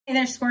Hey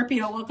there,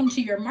 Scorpio. Welcome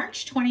to your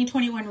March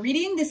 2021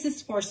 reading. This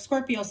is for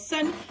Scorpio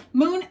Sun,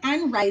 Moon,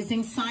 and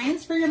Rising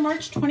signs for your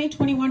March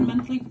 2021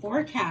 monthly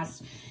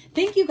forecast.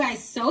 Thank you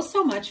guys so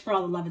much for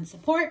all the love and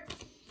support,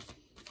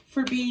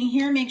 for being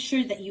here. Make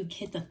sure that you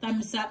hit the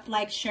thumbs up,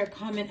 like, share,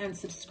 comment, and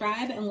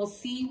subscribe, and we'll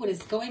see what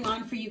is going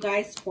on for you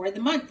guys for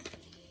the month.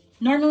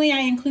 Normally,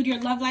 I include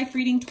your love life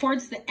reading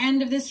towards the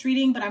end of this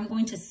reading, but I'm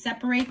going to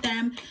separate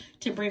them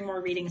to bring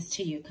more readings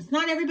to you because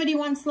not everybody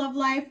wants love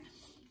life.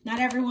 Not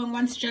everyone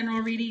wants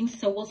general readings,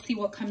 so we'll see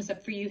what comes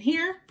up for you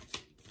here.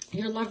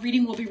 Your love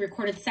reading will be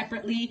recorded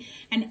separately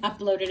and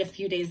uploaded a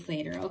few days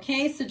later,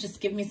 okay? So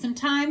just give me some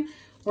time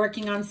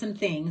working on some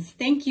things.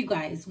 Thank you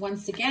guys.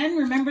 Once again,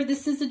 remember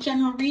this is a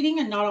general reading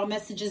and not all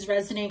messages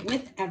resonate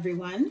with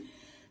everyone.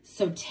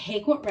 So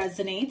take what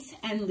resonates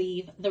and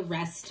leave the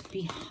rest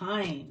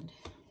behind.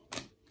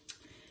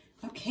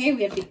 Okay,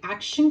 we have the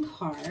action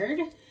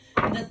card,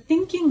 the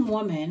thinking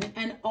woman,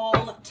 and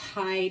all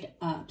tied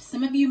up.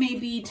 Some of you may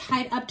be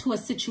tied up to a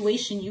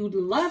situation you'd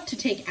love to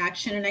take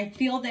action, and I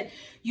feel that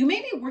you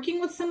may be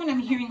working with someone. I'm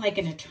hearing like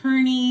an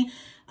attorney,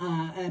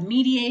 a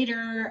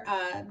mediator.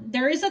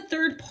 There is a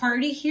third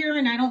party here,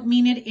 and I don't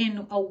mean it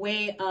in a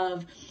way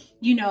of,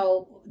 you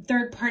know,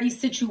 third party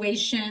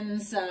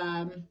situations,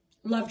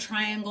 love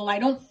triangle. I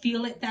don't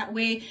feel it that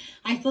way.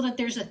 I feel that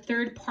there's a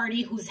third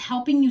party who's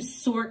helping you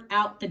sort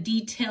out the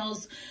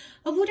details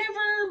of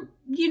whatever,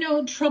 you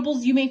know,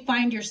 troubles you may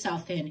find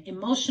yourself in,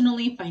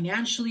 emotionally,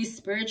 financially,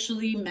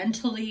 spiritually,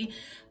 mentally.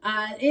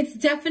 It's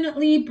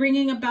definitely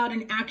bringing about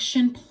an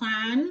action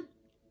plan.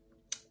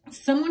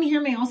 Someone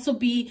here may also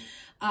be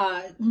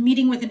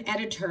meeting with an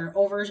editor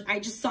over,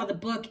 I just saw the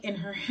book in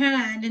her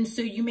hand, and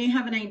so you may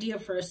have an idea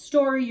for a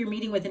story. You're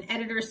meeting with an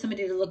editor,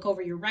 somebody to look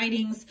over your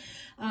writings.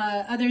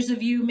 Others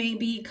of you may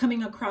be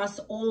coming across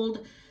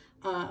old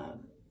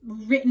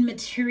written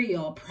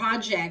material,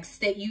 projects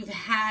that you've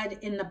had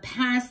in the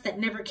past that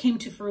never came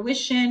to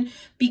fruition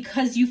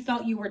because you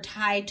felt you were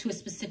tied to a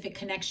specific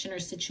connection or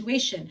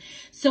situation.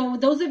 So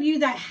those of you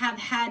that have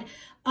had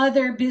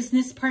other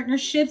business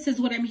partnerships is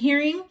what I'm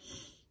hearing.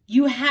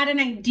 You had an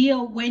idea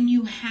when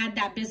you had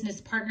that business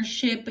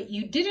partnership, but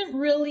it didn't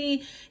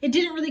really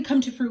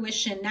come to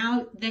fruition.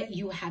 Now that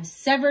you have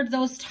severed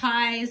those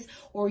ties,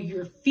 or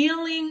you're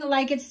feeling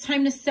like it's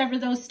time to sever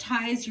those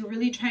ties, you're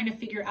really trying to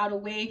figure out a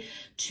way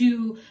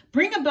to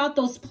bring about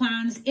those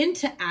plans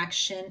into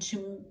action,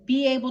 to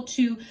be able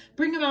to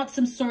bring about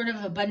some sort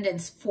of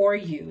abundance for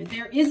you.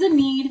 There is a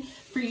need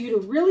for you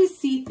to really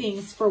see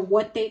things for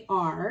what they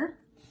are,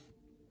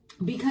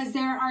 because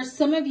there are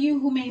some of you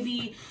who may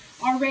be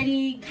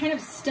already kind of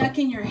stuck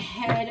in your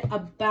head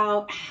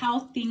about how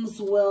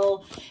things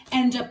will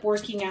end up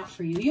working out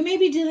for you. You may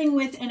be dealing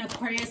with an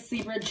Aquarius,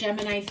 Libra,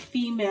 Gemini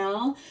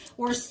female,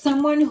 or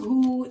someone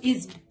who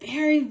is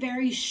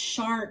very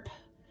sharp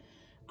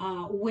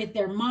with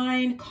their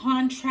mind,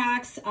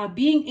 contracts,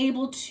 being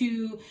able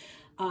to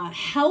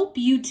help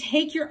you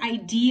take your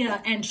idea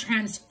and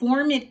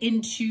transform it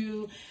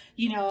into,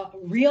 you know,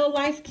 real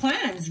life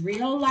plans,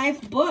 real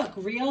life book,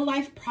 real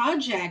life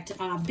project,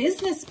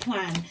 business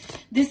plan.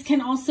 This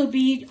can also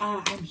be,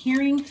 I'm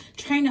hearing,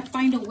 trying to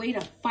find a way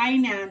to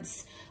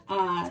finance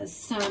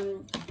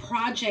some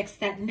projects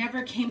that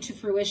never came to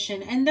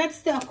fruition. And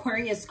that's the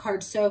Aquarius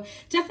card. So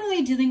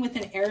definitely dealing with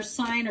an air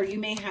sign, or you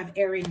may have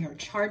air in your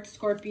chart,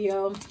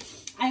 Scorpio.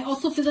 I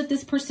also feel that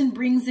this person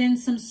brings in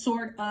some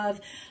sort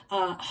of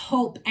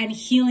hope and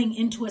healing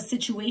into a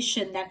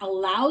situation that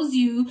allows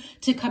you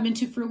to come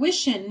into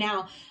fruition.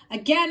 Now,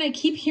 again, I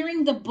keep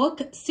hearing the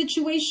book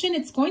situation.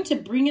 It's going to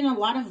bring in a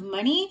lot of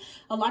money,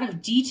 a lot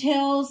of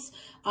details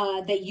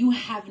that you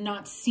have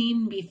not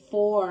seen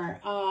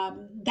before.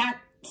 That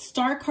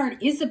star card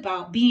is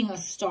about being a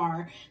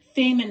star,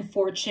 fame and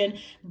fortune,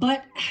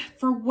 but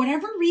for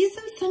whatever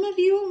reason, some of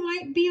you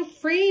might be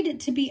afraid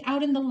to be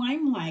out in the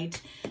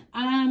limelight.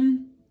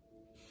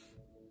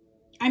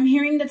 I'm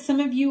hearing that some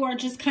of you are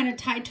just kind of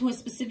tied to a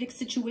specific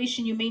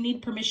situation. You may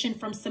need permission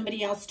from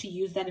somebody else to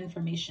use that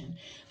information.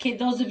 Okay,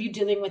 those of you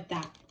dealing with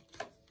that.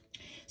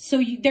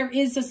 So there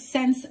is a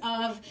sense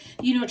of,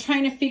 you know,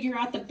 trying to figure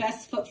out the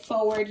best foot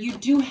forward. You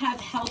do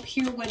have help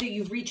here, whether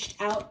you've reached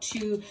out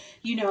to,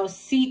 you know,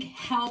 seek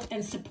help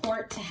and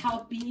support to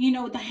help, you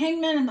know, the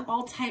hangman and the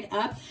all tied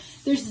up.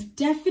 There's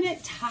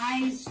definite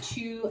ties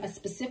to a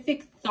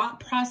specific thought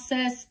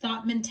process,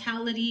 thought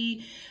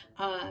mentality,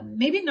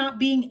 maybe not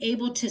being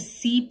able to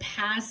see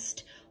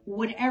past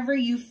whatever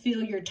you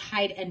feel you're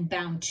tied and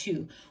bound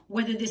to,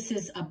 whether this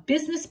is a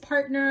business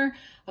partner,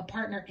 a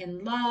partner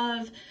in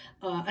love,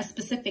 a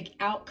specific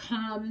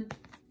outcome.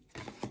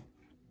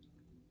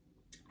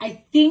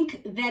 I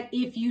think that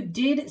if you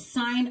did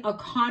sign a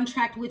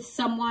contract with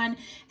someone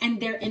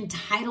and they're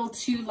entitled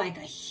to like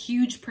a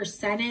huge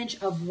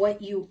percentage of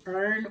what you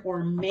earn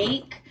or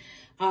make,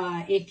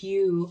 if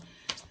you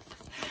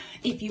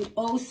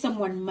owe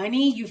someone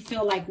money, you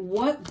feel like,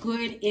 what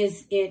good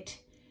is it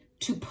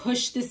to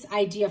push this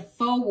idea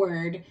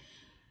forward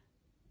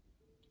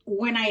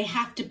when I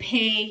have to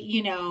pay,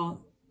 you know,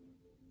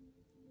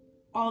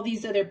 all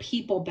these other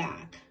people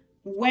back?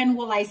 When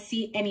will I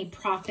see any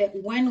profit?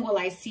 When will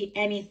I see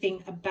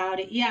anything about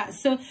it? Yeah,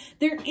 so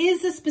there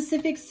is a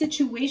specific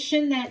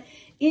situation that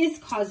is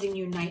causing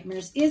you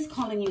nightmares, is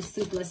causing you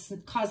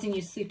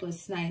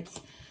sleepless nights.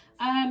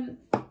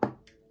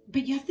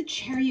 But you have the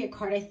Chariot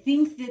card. I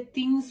think that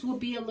things will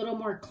be a little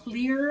more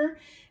clear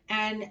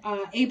and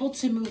able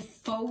to move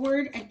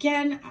forward.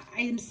 Again,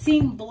 I am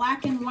seeing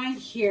black and white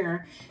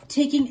here,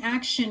 taking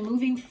action,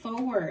 moving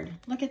forward.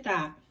 Look at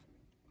that.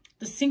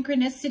 The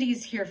synchronicity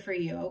is here for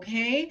you,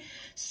 okay?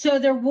 So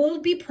there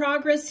will be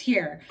progress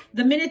here.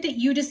 The minute that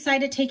you decide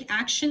to take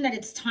action, that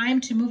it's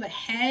time to move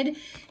ahead,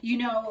 you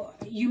know,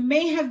 you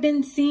may have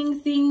been seeing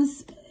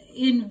things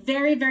in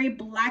very, very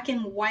black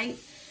and white,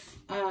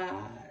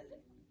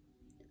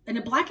 in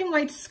a black and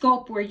white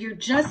scope where you're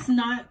just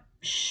not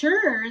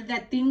sure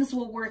that things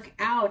will work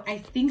out. I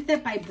think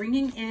that by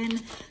bringing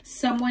in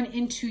someone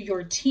into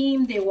your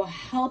team, they will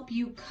help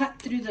you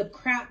cut through the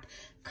crap,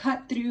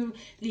 cut through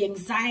the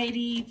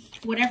anxiety,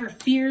 whatever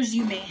fears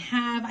you may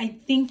have. I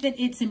think that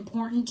it's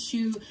important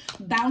to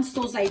bounce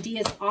those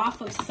ideas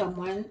off of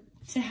someone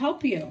to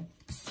help you.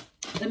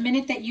 The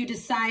minute that you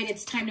decide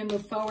it's time to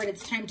move forward,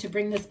 it's time to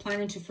bring this plan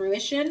into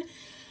fruition,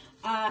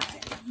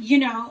 you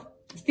know,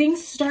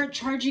 things start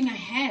charging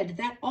ahead.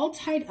 That all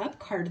tied up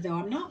card, though,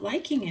 I'm not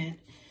liking it.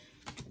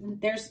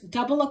 There's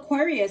double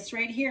Aquarius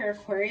right here.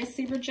 Aquarius,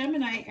 Libra,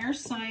 Gemini, air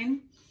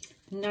sign,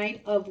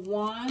 Knight of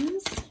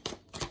Wands.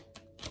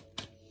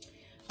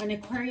 And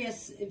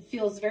Aquarius, it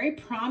feels very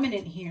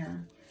prominent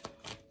here.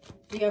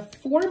 We have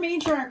 4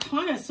 major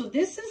arcana. So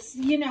this is,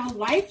 you know,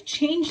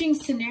 life-changing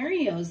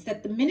scenarios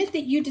that the minute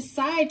that you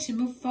decide to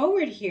move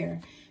forward here,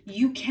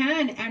 you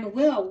can and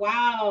will.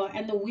 Wow.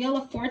 And the Wheel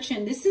of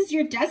Fortune. This is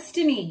your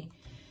destiny.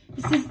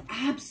 This is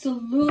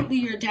absolutely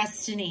your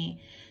destiny,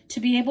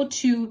 to be able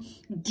to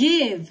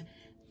give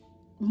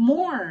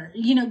more.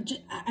 You know,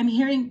 I'm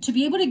hearing to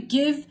be able to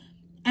give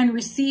and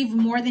receive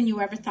more than you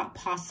ever thought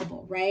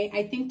possible, right?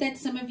 I think that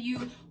some of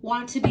you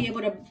want to be able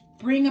to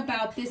bring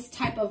about this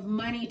type of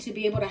money to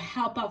be able to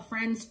help out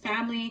friends,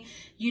 family,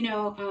 you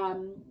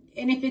know,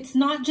 and if it's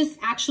not just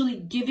actually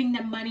giving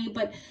them money,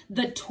 but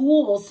the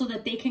tools so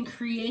that they can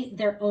create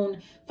their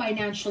own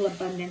financial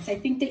abundance. I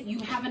think that you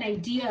have an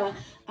idea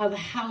of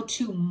how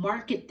to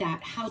market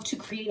that, how to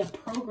create a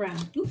program.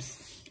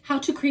 Oops. How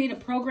to create a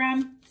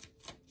program,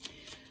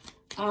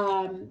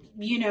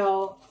 you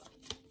know,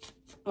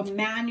 a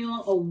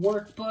manual, a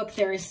workbook.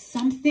 There is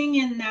something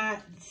in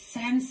that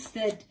sense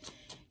that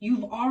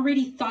you've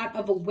already thought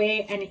of a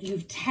way and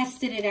you've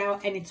tested it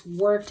out and it's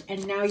worked,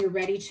 and now you're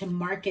ready to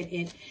market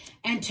it,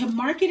 and to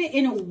market it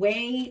in a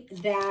way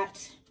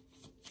that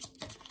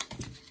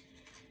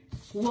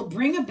will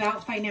bring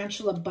about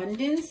financial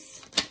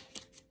abundance.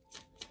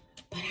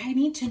 But I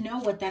need to know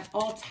what that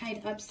all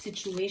tied up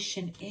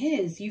situation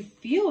is. You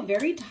feel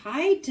very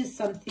tied to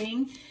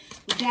something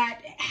that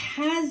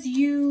has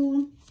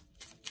you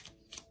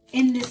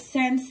in the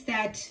sense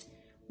that,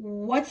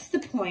 what's the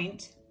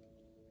point?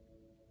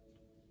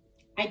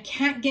 I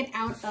can't get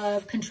out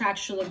of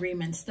contractual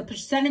agreements. The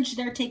percentage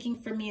they're taking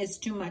from me is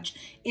too much.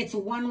 It's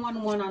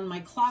 111 on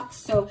my clock.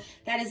 So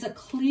that is a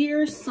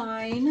clear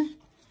sign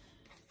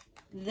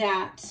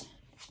that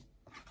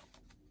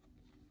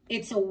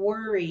it's a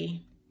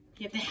worry.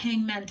 You have the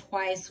Hangman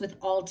twice with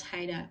all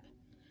tied up.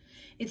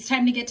 It's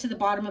time to get to the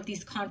bottom of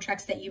these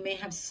contracts that you may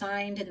have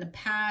signed in the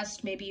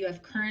past. Maybe you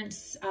have current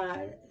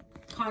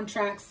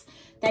contracts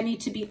that need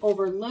to be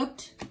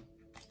overlooked.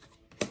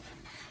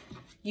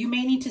 You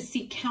may need to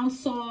seek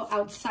counsel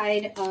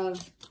outside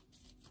of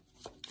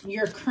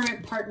your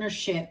current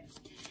partnership.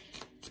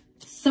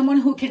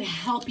 Someone who can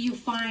help you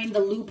find the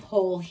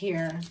loophole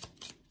here.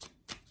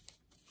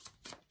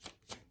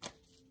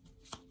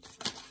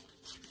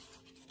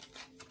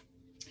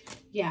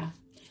 Yeah.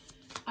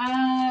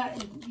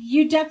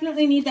 You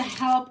definitely need the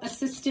help,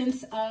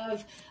 assistance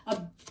of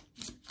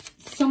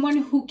someone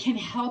who can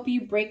help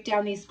you break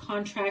down these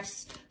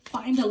contracts,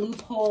 find a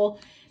loophole,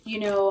 you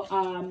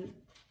know,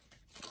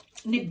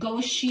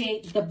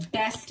 negotiate the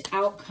best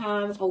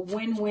outcome, a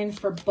win-win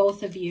for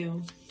both of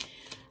you.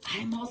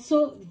 I'm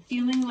also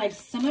feeling like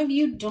some of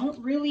you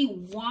don't really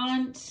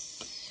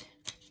want,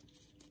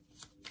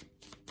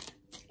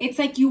 it's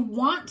like you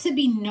want to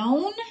be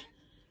known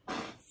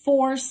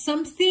for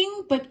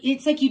something, but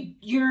it's like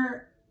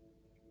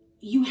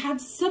you have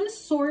some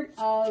sort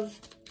of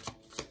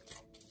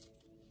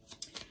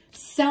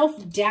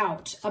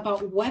self-doubt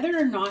about whether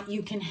or not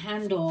you can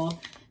handle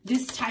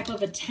this type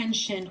of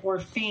attention or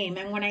fame.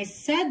 And when I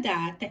said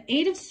that, the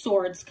 8 of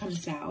Swords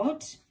comes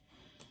out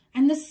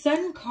and the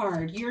Sun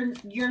card.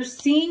 You're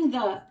seeing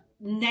the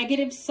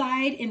negative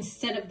side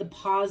instead of the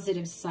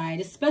positive side,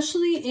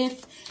 especially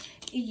if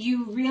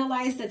you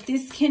realize that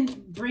this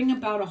can bring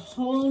about a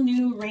whole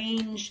new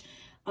range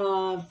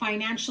of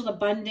financial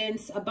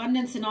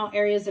abundance in all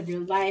areas of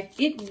your life.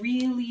 It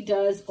really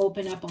does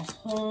open up a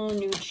whole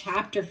new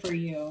chapter for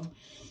you.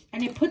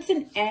 And it puts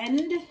an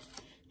end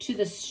to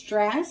the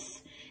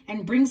stress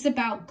and brings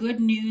about good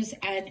news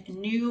and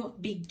new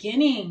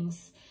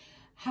beginnings.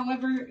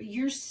 However,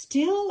 you're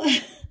still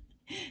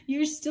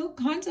You're still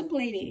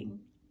contemplating.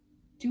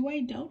 Do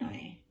I, don't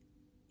I?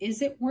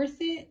 Is it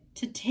worth it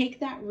to take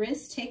that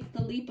risk, take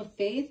the leap of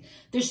faith?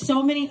 There's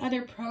so many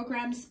other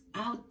programs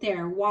out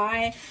there.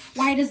 Why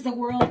does the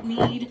world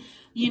need,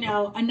 you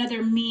know,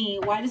 another me?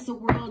 Why does the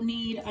world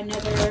need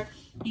another,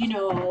 you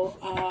know,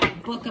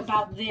 book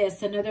about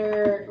this,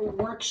 another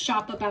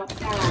workshop about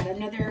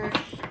that,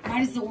 why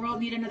does the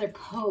world need another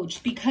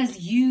coach? Because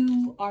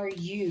you are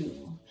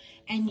you,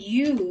 and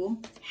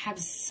you have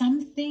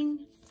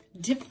something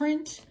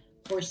different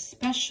or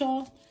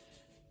special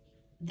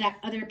that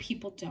other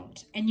people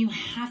don't. And you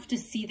have to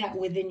see that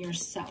within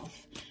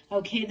yourself.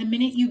 Okay, the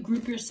minute you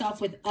group yourself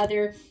with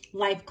other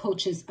life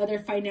coaches, other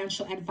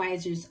financial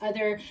advisors,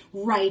 other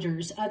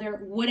writers, other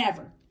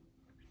whatever,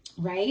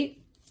 right?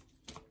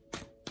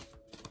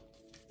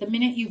 The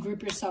minute you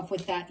group yourself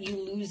with that, you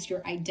lose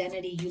your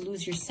identity, you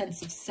lose your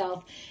sense of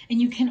self, and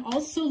you can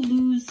also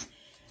lose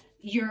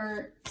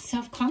your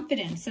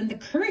self-confidence and the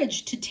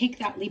courage to take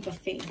that leap of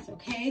faith.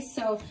 Okay,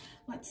 so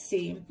let's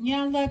see.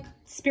 Yeah, look,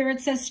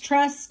 Spirit says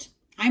trust.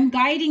 I'm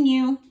guiding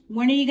you.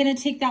 When are you going to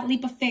take that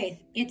leap of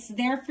faith? It's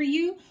there for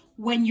you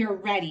when you're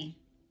ready.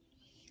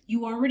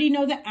 You already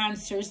know the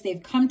answers.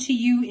 They've come to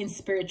you in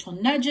spiritual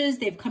nudges.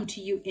 They've come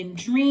to you in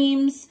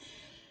dreams.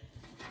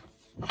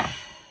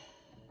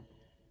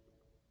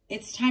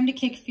 It's time to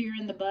kick fear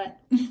in the butt.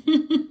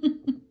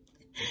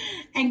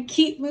 And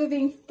keep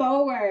moving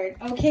forward.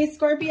 Okay,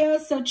 Scorpio,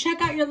 so check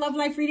out your love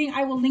life reading.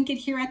 I will link it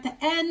here at the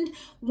end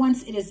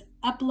once it is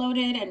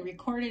uploaded and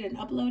recorded and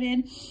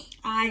uploaded.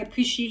 I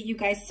appreciate you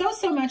guys so,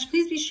 so much.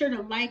 Please be sure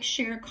to like,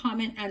 share,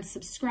 comment, and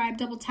subscribe.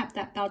 Double tap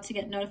that bell to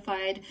get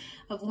notified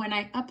of when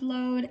I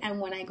upload and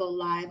when I go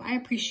live. I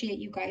appreciate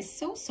you guys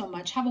so, so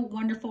much. Have a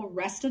wonderful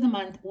rest of the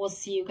month. We'll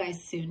see you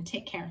guys soon.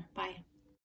 Take care. Bye.